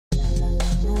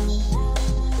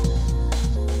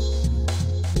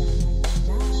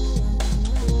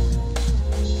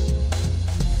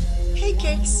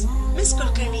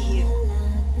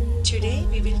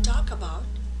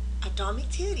atomic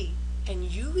theory,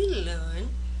 and you will learn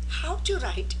how to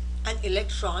write an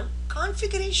electron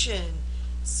configuration.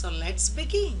 So let's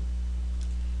begin.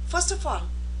 First of all,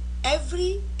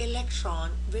 every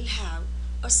electron will have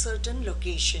a certain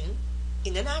location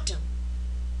in an atom.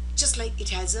 Just like it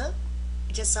has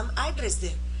some address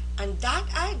there, and that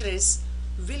address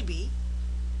will be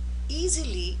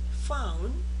easily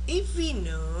found if we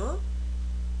know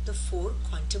the 4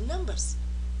 quantum numbers.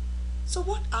 So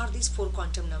what are these 4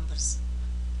 quantum numbers?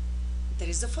 There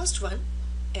is the first one,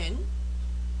 N,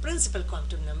 principal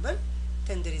quantum number.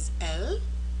 Then there is L,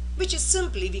 which is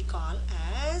simply we call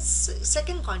as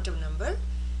second quantum number.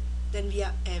 Then we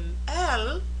have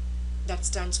ML, that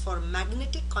stands for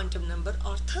magnetic quantum number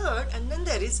or third, and then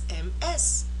there is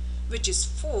MS, which is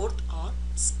fourth or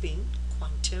spin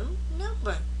quantum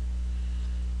number.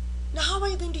 Now how are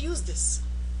you going to use this?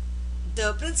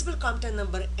 The principal quantum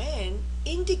number N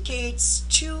indicates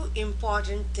 2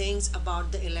 important things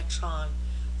about the electron.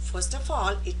 First of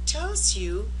all, it tells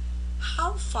you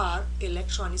how far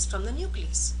electron is from the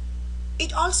nucleus.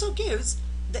 It also gives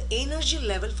the energy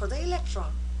level for the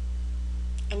electron.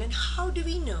 And then how do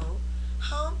we know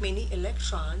how many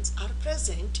electrons are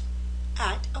present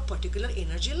at a particular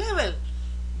energy level?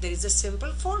 There is a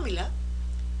simple formula.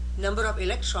 Number of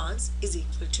electrons is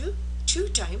equal to 2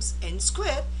 times n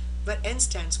square, where n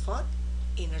stands for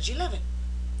energy level.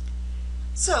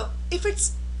 So if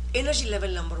it's energy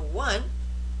level number 1,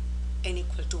 n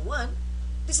equal to 1,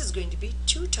 this is going to be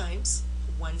 2 times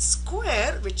 1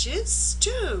 square, which is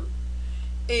 2.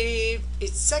 If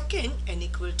it's second, n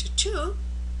equal to 2,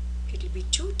 it will be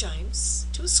 2 times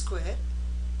 2 square,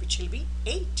 which will be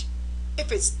 8.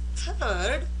 If it's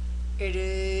third, it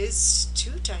is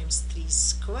 2 times 3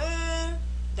 square,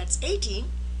 that's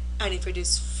 18. And if it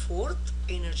is fourth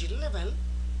energy level,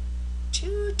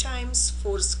 2 times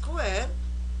 4 square,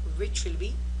 which will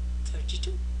be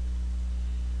 32.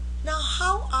 Now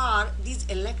how are these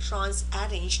electrons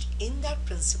arranged in that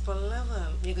principal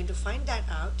level? We're going to find that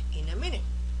out in a minute.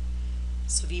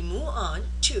 So we move on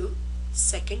to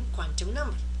second quantum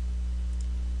number.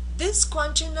 This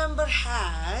quantum number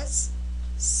has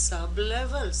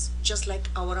sub-levels. Just like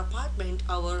our apartment,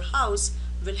 our house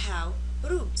will have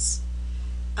rooms,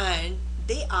 and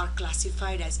they are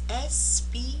classified as S,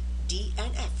 P, D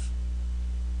and F.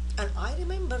 And I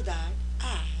remember that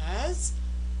as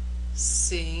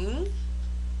sing,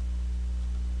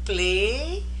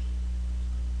 play,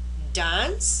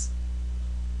 dance,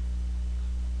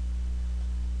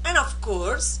 and of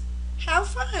course have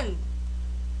fun.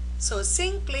 So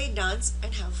sing, play, dance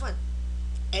and have fun.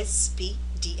 S, P,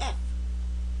 D, F.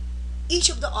 Each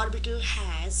of the orbital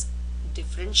has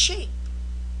different shape.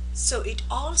 So it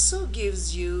also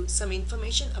gives you some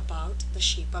information about the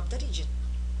shape of the region.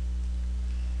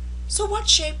 So what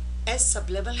shape S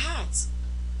sublevel has?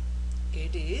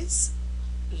 It is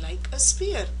like a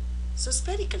sphere, so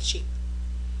spherical shape.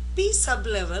 P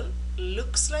sublevel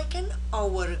looks like an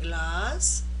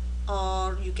hourglass,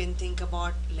 or you can think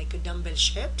about like a dumbbell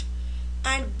shaped,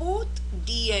 and both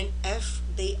D and F,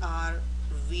 they are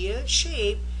weird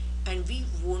shape, and we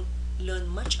won't learn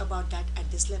much about that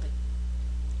at this level.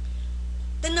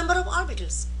 The number of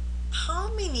orbitals.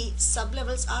 How many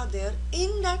sublevels are there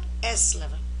in that S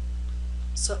level?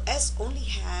 So S only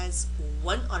has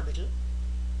 1 orbital,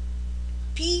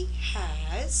 P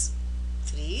has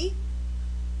 3,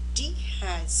 D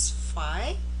has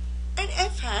 5 and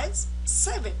F has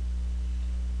 7.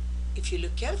 If you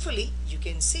look carefully, you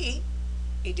can see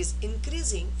it is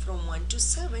increasing from 1 to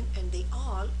 7, and they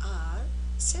all are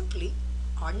simply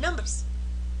odd numbers.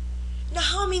 Now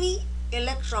how many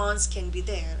electrons can be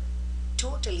there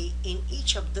totally in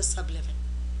each of the sublevel?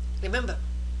 Remember,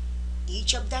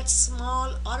 each of that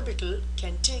small orbital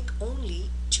can take only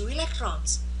 2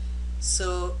 electrons.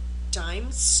 So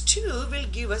times 2 will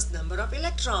give us number of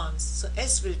electrons. So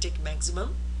S will take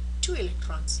maximum 2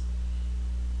 electrons.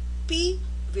 P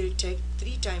will take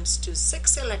 3 times 2,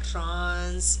 6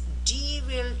 electrons. D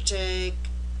will take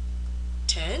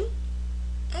 10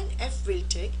 and F will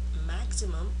take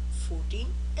maximum 14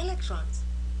 electrons.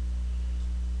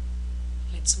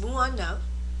 Let's move on now.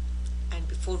 And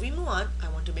before we move on, I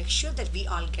want to make sure that we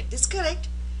all get this correct.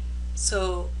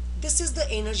 So this is the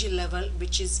energy level,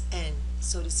 which is N.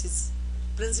 So this is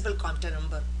principal quantum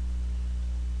number.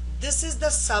 This is the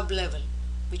sub-level,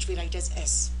 which we write as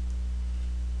S.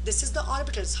 This is the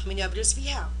orbitals, how many orbitals we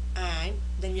have. And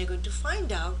then we are going to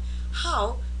find out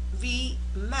how we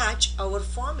match our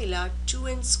formula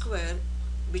 2n square,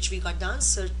 which we got the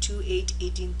answer 2, 8,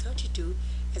 18, 32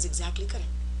 as exactly correct.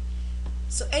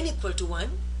 So n equal to 1,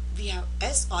 we have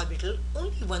S orbital,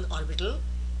 only 1 orbital.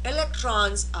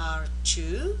 Electrons are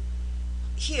 2,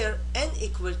 here n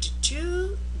equal to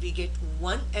 2, we get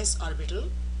 1 s orbital,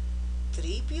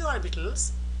 3 p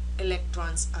orbitals,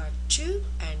 electrons are 2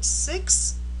 and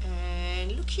 6,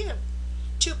 and look here,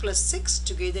 2 plus 6,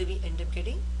 together we end up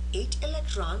getting 8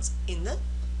 electrons in the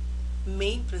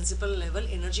main principal level,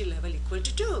 energy level equal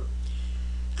to 2.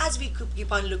 As we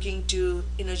keep on looking to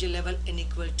energy level n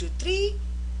equal to 3,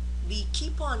 we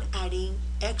keep on adding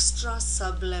extra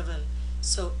sub-level.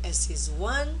 So S is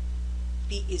 1,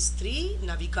 P is 3,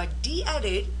 now we got D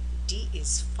added, D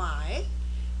is 5,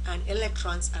 and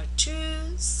electrons are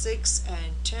 2, 6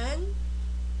 and 10,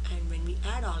 and when we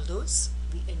add all those,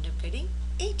 we end up getting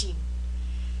 18.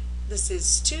 This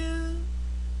is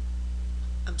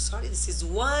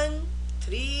 1,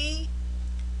 3,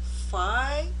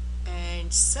 5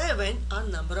 and 7 are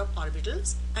number of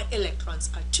orbitals, and electrons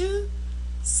are 2,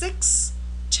 6,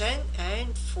 10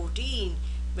 and 14.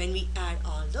 When we add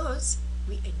all those,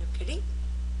 we end up getting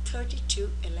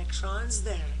 32 electrons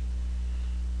there.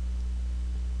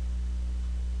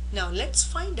 Now let's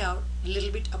find out a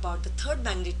little bit about the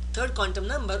third quantum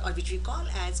number, or which we call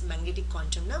as magnetic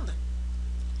quantum number.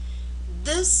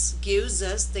 This gives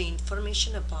us the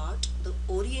information about the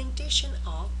orientation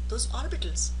of those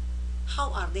orbitals.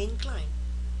 How are they inclined?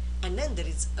 And then there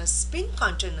is a spin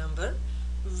quantum number,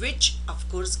 which of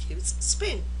course gives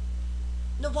spin.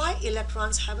 Now why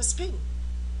electrons have a spin?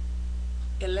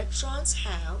 Electrons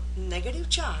have negative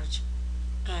charge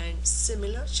and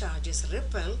similar charges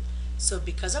repel. So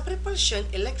because of repulsion,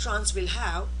 electrons will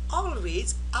have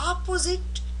always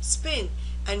opposite spin,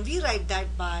 and we write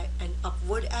that by an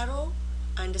upward arrow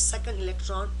and the second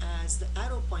electron as the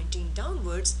arrow pointing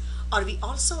downwards, or we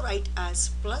also write as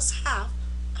plus half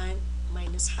and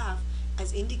minus half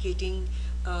as indicating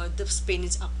the spin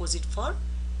is opposite for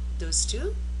those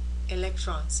two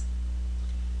electrons.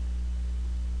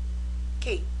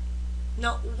 Okay,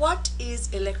 now what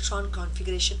is electron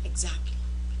configuration exactly?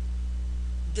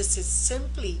 This is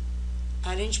simply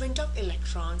arrangement of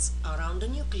electrons around the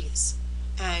nucleus,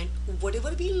 and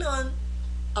whatever we learn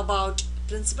about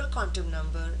principal quantum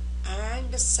number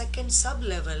and the second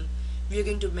sub-level, we are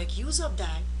going to make use of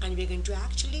that, and we are going to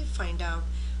actually find out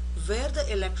where the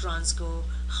electrons go,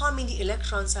 how many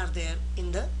electrons are there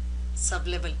in the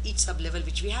sub-level, each sub-level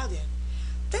which we have there.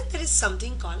 Then there is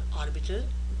something called orbital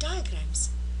diagrams.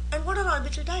 And what are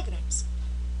orbital diagrams?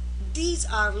 These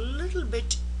are a little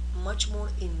bit much more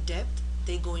in depth.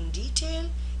 They go in detail.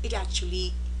 It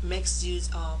actually makes use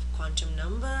of quantum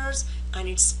numbers, and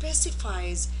it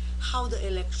specifies how the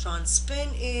electron spin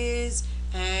is,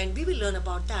 and we will learn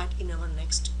about that in our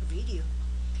next video.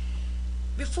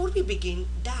 Before we begin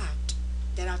that,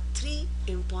 there are 3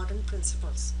 important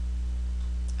principles,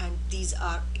 and these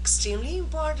are extremely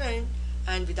important,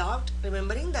 and without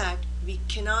remembering that, we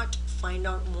cannot find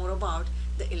out more about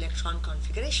the electron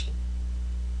configuration.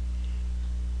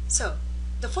 So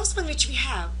the first one which we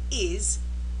have is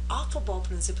Aufbau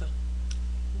principle.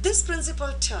 This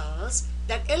principle tells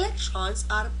that electrons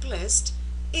are placed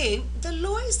in the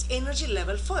lowest energy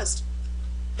level first.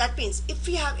 That means if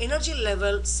we have energy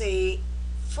level, say,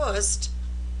 first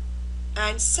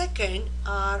and second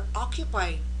are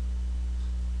occupied,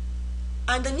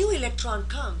 and the new electron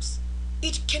comes,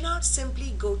 it cannot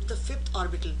simply go to the 5th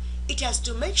orbital. It has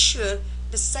to make sure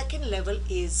the second level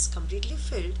is completely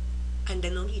filled, and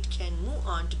then only it can move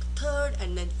on to the 3rd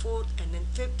and then 4th and then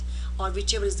 5th, or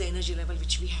whichever is the energy level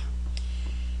which we have.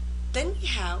 Then we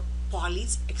have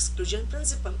Pauli's exclusion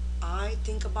principle. I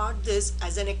think about this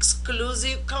as an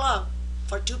exclusive club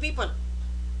for 2 people.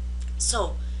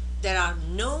 So there are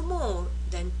no more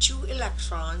than 2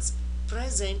 electrons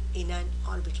present in an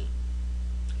orbital.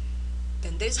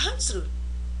 Then there is Hund's rule.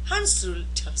 Hund's rule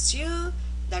tells you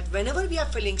that whenever we are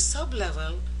filling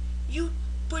sub-level, you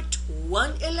put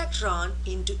 1 electron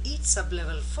into each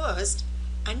sub-level first,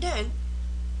 and then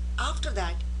after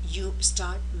that you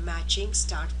start matching,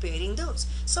 start pairing those.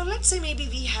 So let's say maybe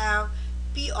we have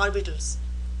p orbitals.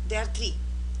 There are 3.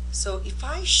 So if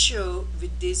I show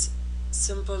with these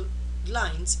simple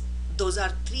lines, those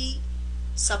are 3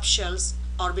 subshells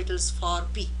orbitals for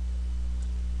p.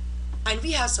 And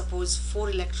we have, suppose, 4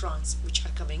 electrons which are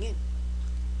coming in.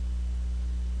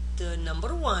 The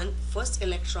number 1, first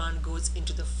electron goes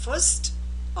into the first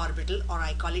orbital, or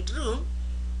I call it room.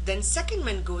 Then second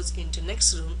one goes into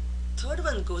next room. Third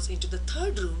one goes into the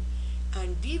 3rd room,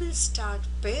 and we will start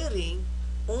pairing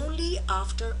only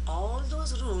after all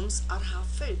those rooms are half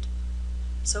filled.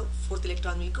 So 4th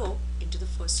electron will go into the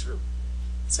 1st room.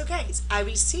 So guys, I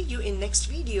will see you in next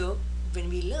video when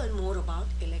we learn more about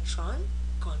electron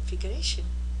configuration.